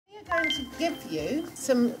I'm going to give you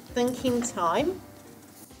some thinking time.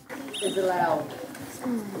 Is allowed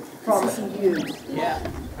from you. Yeah.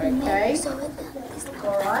 Okay.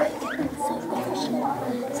 All right.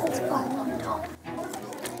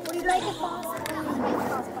 Would you like a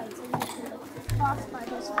fast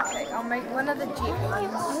bite? Okay, I'll make one of the deep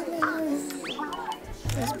ones.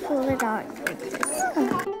 Just pull it out like this.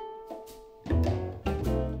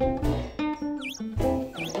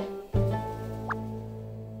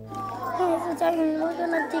 We're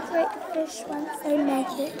gonna decorate the fish once they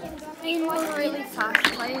make it. Really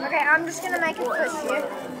fast, please. Okay, I'm just gonna make a fish here.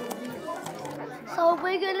 So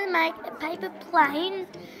we're gonna make a paper plane.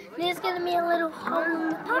 There's gonna be a little hole in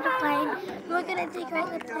the paper plane. We're gonna decorate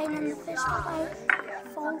the plane and the fish plane.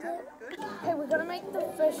 Fold it. Okay, we're gonna make the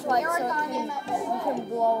fish like so you can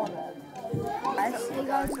blow on it. Okay, so you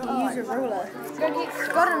guys can use a ruler. It's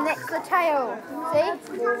gotta neck the tail. See?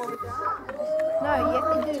 No, you have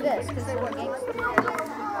to do this because they're working.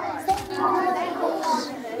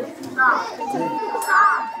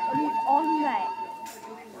 On that.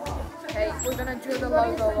 Okay, we're gonna do the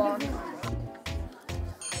logo on.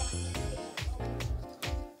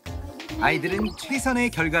 아이들은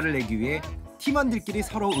최선의 결과를 내기 위해 팀원들끼리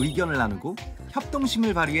서로 의견을 나누고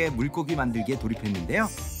협동심을 발휘해 물고기 만들기에 돌입했는데요.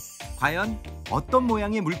 과연 어떤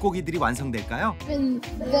모양의 물고기들이 완성될까요? The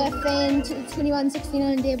fan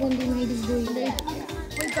 2169 they won't be made as doing that.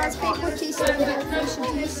 We got paper cheese and fish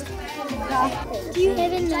cheese. Do you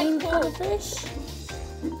have a name for the fish?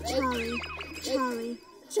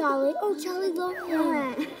 Charlie. Oh, Charlie loved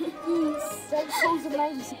that. Yes. That sounds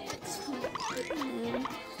amazing.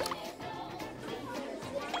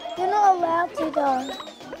 You're not allowed to go.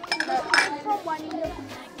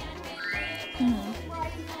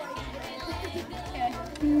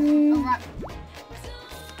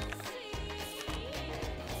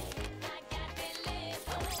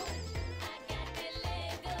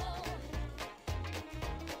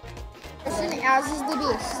 Ours is the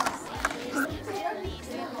best.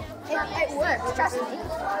 It works, trust me.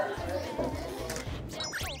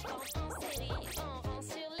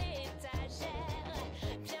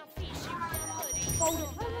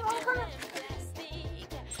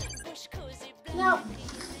 Now,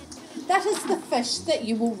 that is the fish that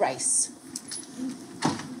you will race.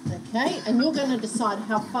 Okay, and you're going to decide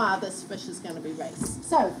how far this fish is going to be raced.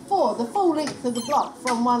 So, for the full length of the block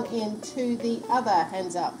from one end to the other,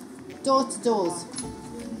 hands up. Door to doors.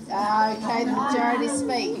 Okay, the majority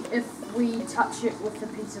speak. If we touch it with a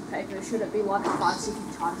piece of paper, should it be like a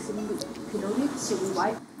 5-second time penalty? Should we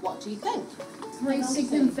wait? What do you think? 3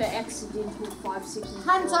 seconds for accidental, 5 seconds.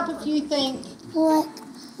 Hands up if you think. Like,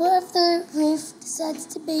 what if the ref decides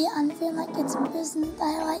to be unfair, like it's a person that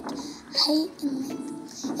they hate,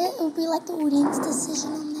 and it will be like the audience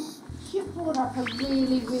decision on that. You brought up a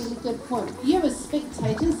really, really good point. You as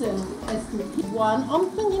spectators and as one, I'm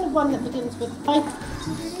thinking of one that begins with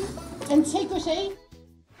integrity.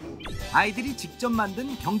 아이들이 직접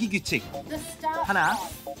만든 경기 규칙. 하나,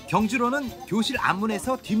 경주로는 교실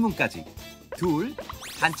앞문에서 뒷문까지. 둘,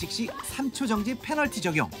 반칙시 3초 정지 페널티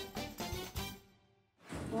적용.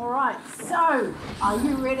 All right, so are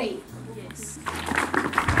you ready? Yes.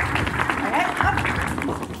 Okay, up.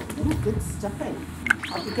 Ooh, good stuffing.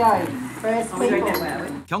 Off you go. First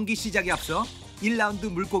people. 경기 시작에 앞서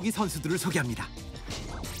 1라운드 물고기 선수들을 소개합니다.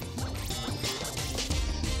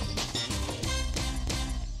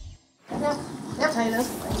 Now, potatoes.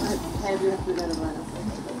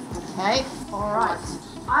 Okay, all right.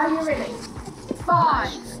 Are you ready? 5,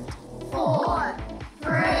 4,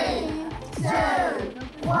 3, 2,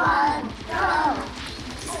 1, go!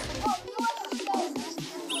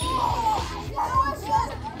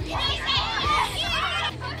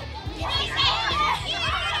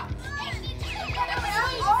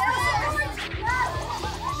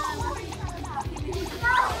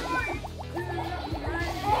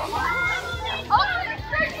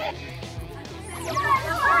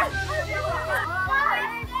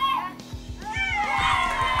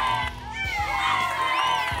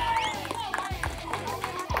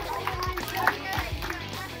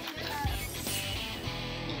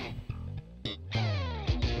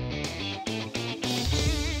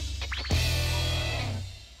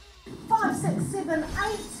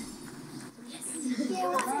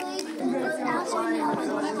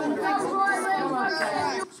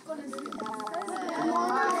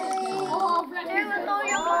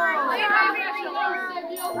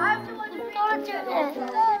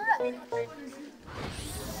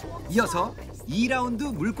 이어서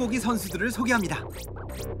 2라운드 물고기 선수들을 소개합니다.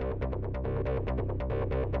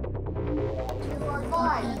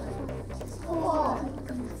 Five, 4,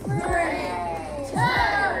 3,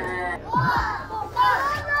 2,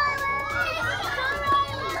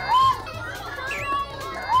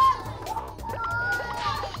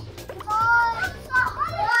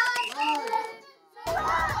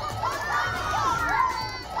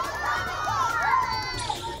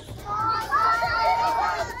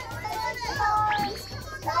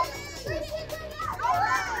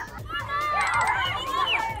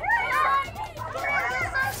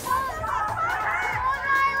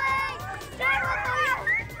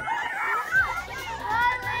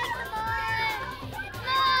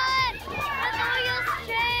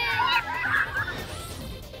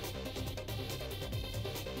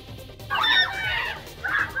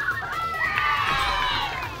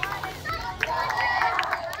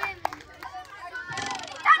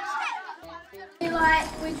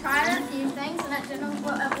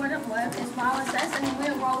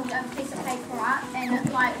 right? And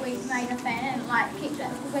it's like we made a fan and like kept it.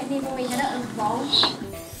 Whenever we hit it, it would roll.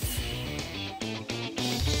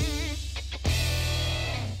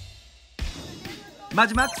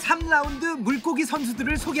 마지막 3라운드 물고기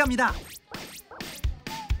선수들을 소개합니다.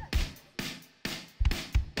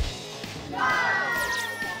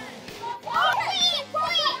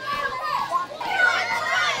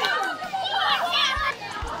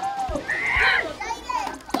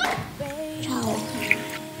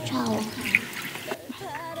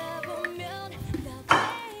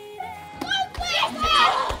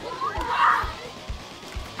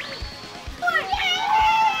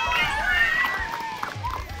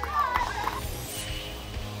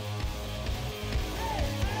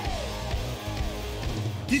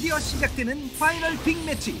 드디어 시작되는 파이널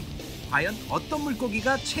빅매치. 과연 어떤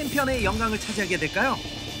물고기가 챔피언의 영광을 차지하게 될까요?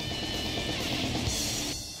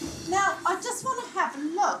 Now, I just want to have a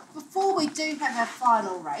look before we do have our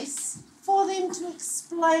final race for them to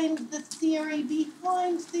explain the theory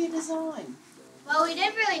behind their design. Well, we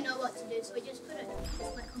didn't really know what to do, so we just put it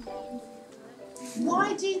like on the end.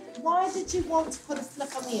 Why did you want to put a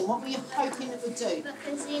flick on the end? What were you hoping it would do?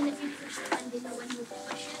 Because then if you push it and then the wind will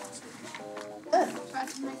push it. Try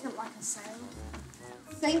to make it like a sail.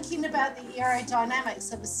 Thinking about the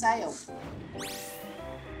aerodynamics of a sail.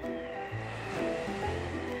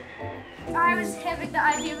 I was having the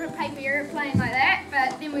idea of a paper aeroplane like that,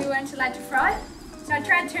 but then we weren't allowed to fly it. So I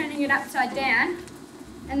tried turning it upside down,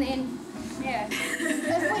 and then, yeah.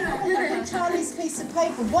 If we look at Charlie's piece of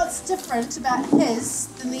paper, what's different about his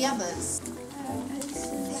than the others?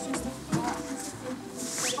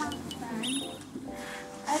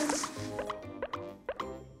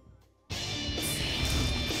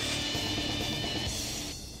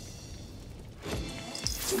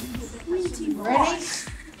 Ready?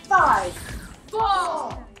 5, 4,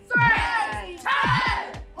 3, 2,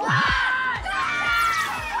 1.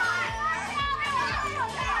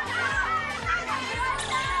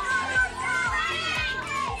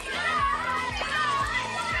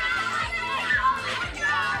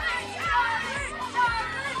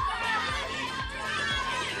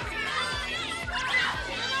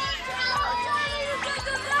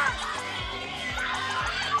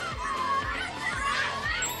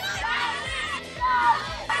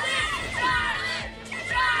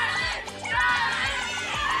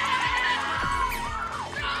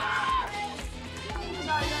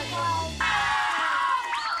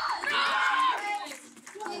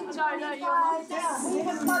 We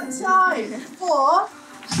have got time for,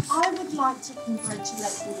 I would like to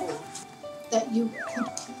congratulate you all that you could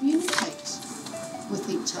communicate with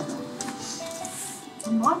each other.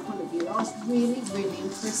 From my point of view, I was really, really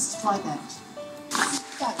impressed by that.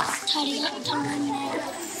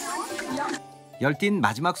 열띤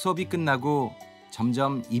마지막 수업이 끝나고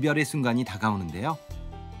점점 이별의 순간이 다가오는데요.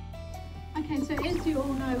 Okay, so as you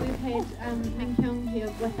all know, we've had Min Kyung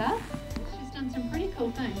here with us. She's done some pretty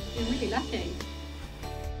cool things. She's been really lucky.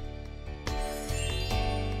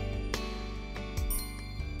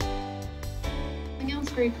 Something else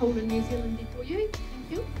very cool in New Zealand for you.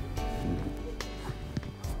 Thank you.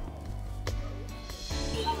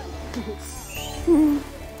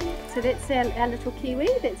 So that's our little kiwi.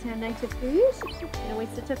 That's our native bird. And a wee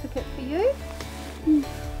certificate for you.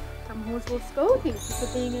 From Horsewell School. Thanks for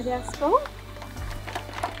being at our school.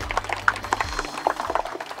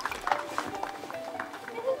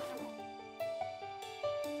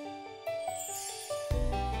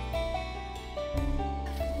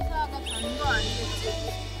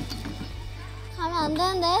 가면 안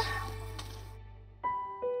되는데.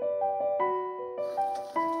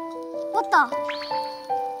 왔다.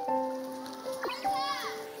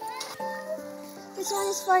 This one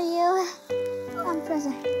is for you. I'm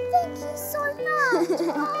present. Thank you so much.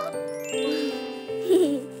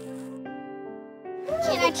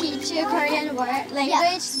 Can I teach you Korean word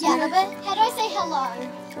language? Yeah. A little bit? How do I say hello?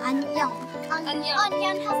 안녕.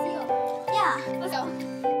 안녕하세요. Yeah. Let's go.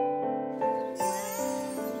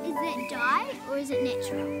 Is it dyed or is it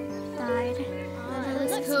natural? Dyed. Oh,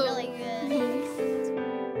 that looks cool. Really good.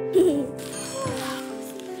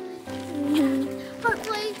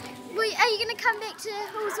 Hopefully, are you going to come back to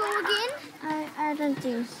Horsewell again? I don't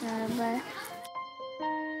think so, but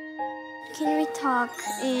can we talk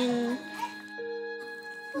in?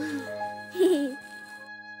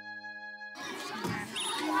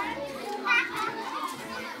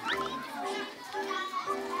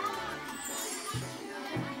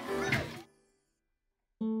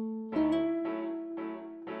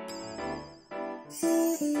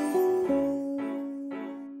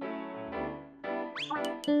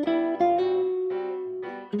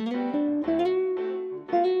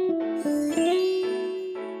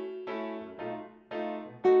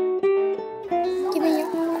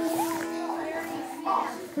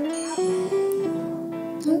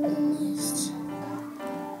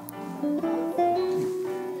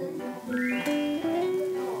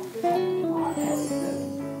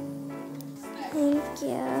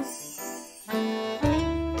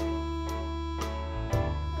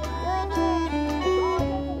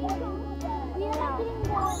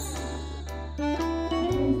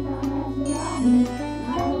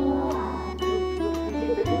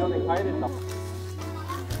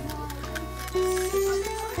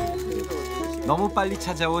 너무 빨리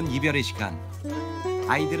찾아온 이별의 시간.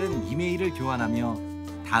 아이들은 이메일을 교환하며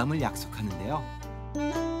다음을 약속하는데요.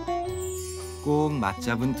 꼭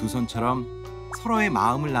맞잡은 두 손처럼 서로의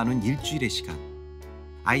마음을 나눈 일주일의 시간.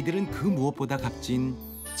 아이들은 그 무엇보다 값진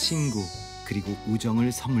친구 그리고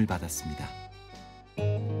우정을 선물 받았습니다.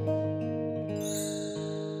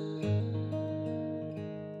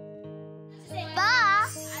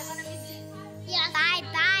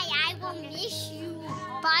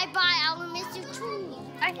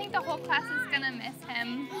 I think the whole class is going to miss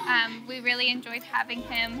him. We really enjoyed having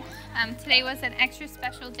him. Today was an extra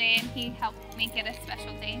special day and he helped make it a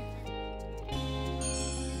special day.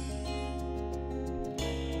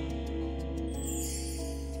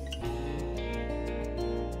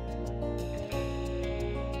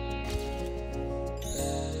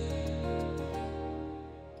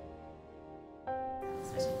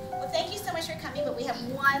 Well, thank you so much for coming, but we have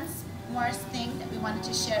one more thing that we wanted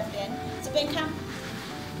to share with Ben. So Ben, come.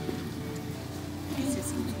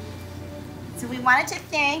 So we wanted to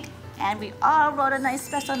thank, and we all wrote a nice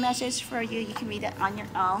special message for you. You can read it on your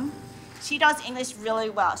own. She knows English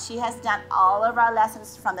really well. She has done all of our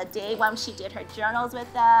lessons from the day when she did her journals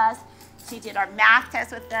with us. She did our math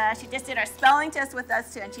test with us. She just did our spelling test with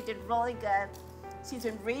us too, and she did really good. She's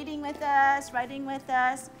been reading with us, writing with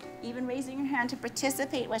us, even raising her hand to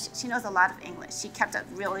participate. She knows a lot of English. She kept up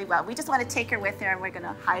really well. We just want to take her with her, and we're going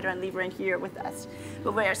to hide her and leave her in here with us.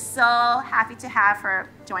 But we're so happy to have her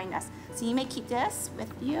join us. So you may keep this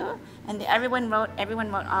with you, and everyone wrote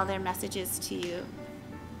all their messages to you,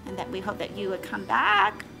 and that we hope that you would come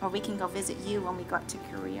back, or we can go visit you when we go up to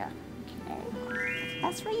Korea. Okay,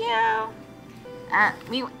 that's for you.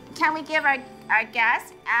 Can we give our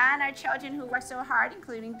guests and our children who work so hard,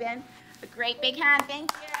 including Ben, a great big hand?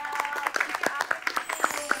 Thank you.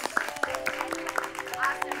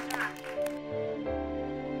 Awesome job.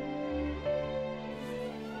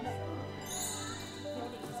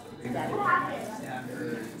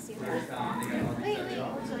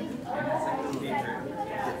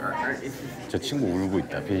 저 친구 울고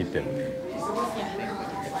있다, 베이 때문에.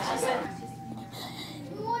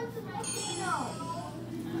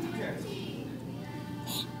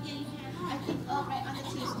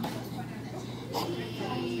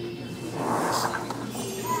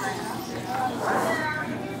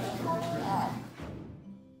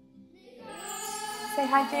 Say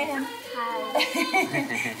hi, Jaden. Hi.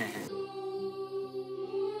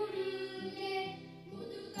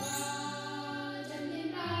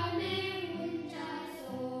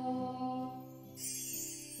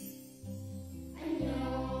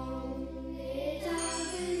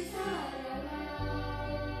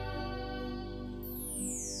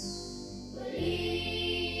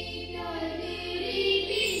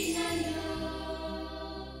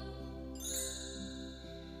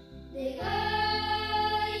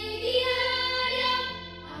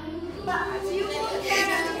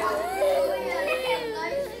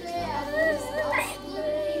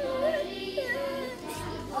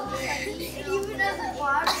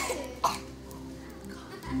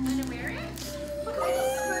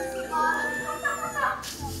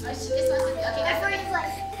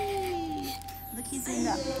 Look, he's in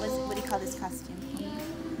the, what do you call this costume?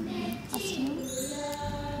 Costume?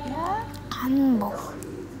 Yeah? 한복.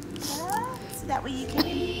 Yeah? So that way you can...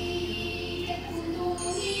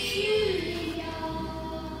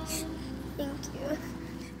 Thank you.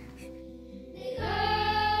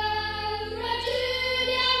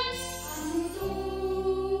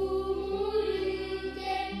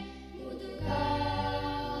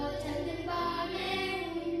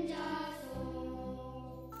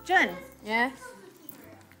 Jun, Yes.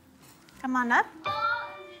 come on up.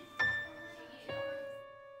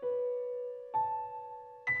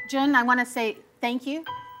 Jun, I want to say thank you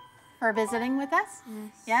for visiting with us.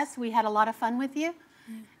 Yes, we had a lot of fun with you.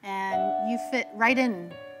 And you fit right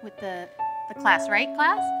in with the class, right,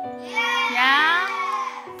 class? Yeah.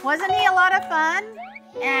 Wasn't he a lot of fun?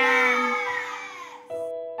 And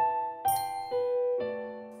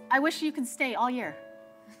I wish you could stay all year.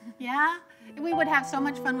 Yeah? We would have so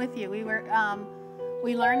much fun with you. We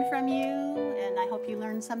learned from you, and I hope you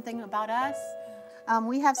learned something about us.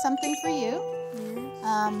 We have something for you.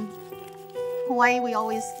 Hawaii, we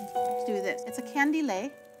always do this. It's a candy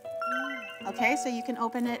lei. Okay, so you can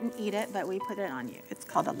open it and eat it, but we put it on you. It's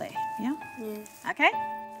called a lei. Yeah? Okay?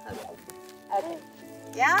 Okay.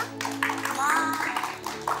 Yeah?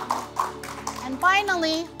 And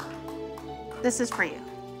finally, this is for you.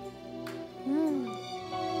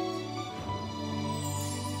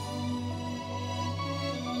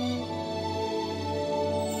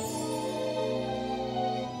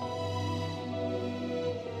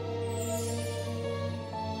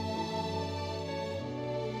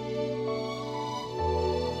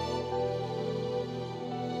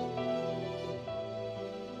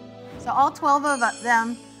 So all 12 of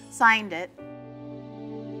them signed it.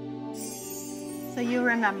 So you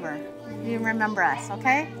remember us,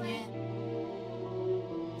 okay?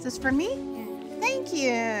 Is this for me? Thank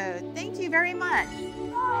you. Thank you very much.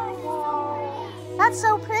 That's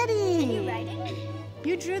so pretty. Can you write it?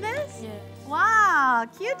 You drew this? Yeah. Wow,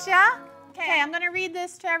 cute, yeah? Okay, I'm going to read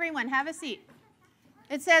this to everyone. Have a seat.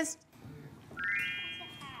 It says,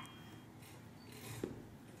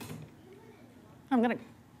 I'm going to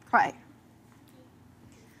cry.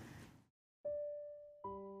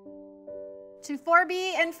 To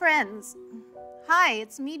 4B and friends, hi,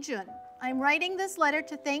 it's me, Jun. I'm writing this letter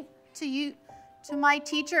to thank to my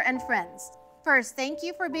teacher and friends. First, thank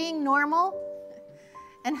you for being normal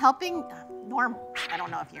and helping, normal, I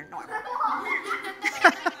don't know if you're normal,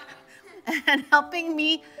 and helping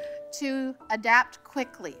me to adapt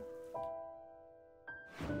quickly.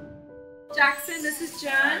 Jackson, this is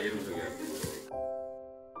Jen.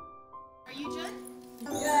 Are you Jun?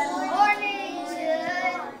 Good morning,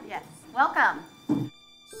 Jun. Yes, welcome.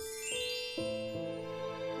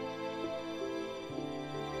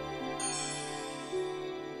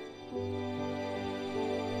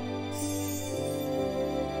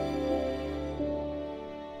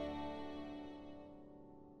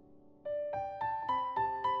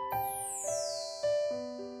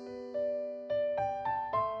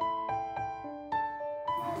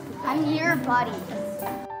 I'm your buddy.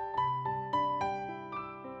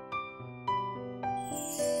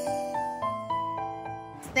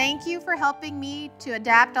 Thank you for helping me to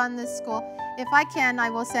adapt on this school. If I can, I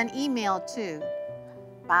will send email too.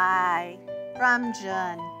 Bye. From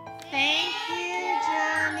Jun. Thank you,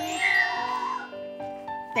 Johnny.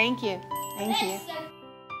 Thank you. Thank you.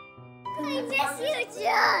 I miss you,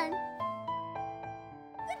 Jun.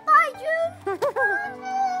 Goodbye, Jun. I'm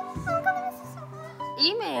gonna miss you so much.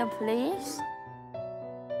 Email, please.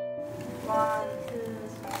 1, 2,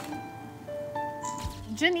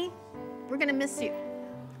 3. Jenny, we're gonna miss you.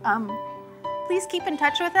 Please keep in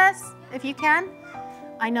touch with us if you can.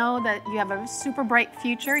 I know that you have a super bright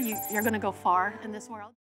future. You're gonna go far in this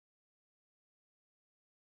world.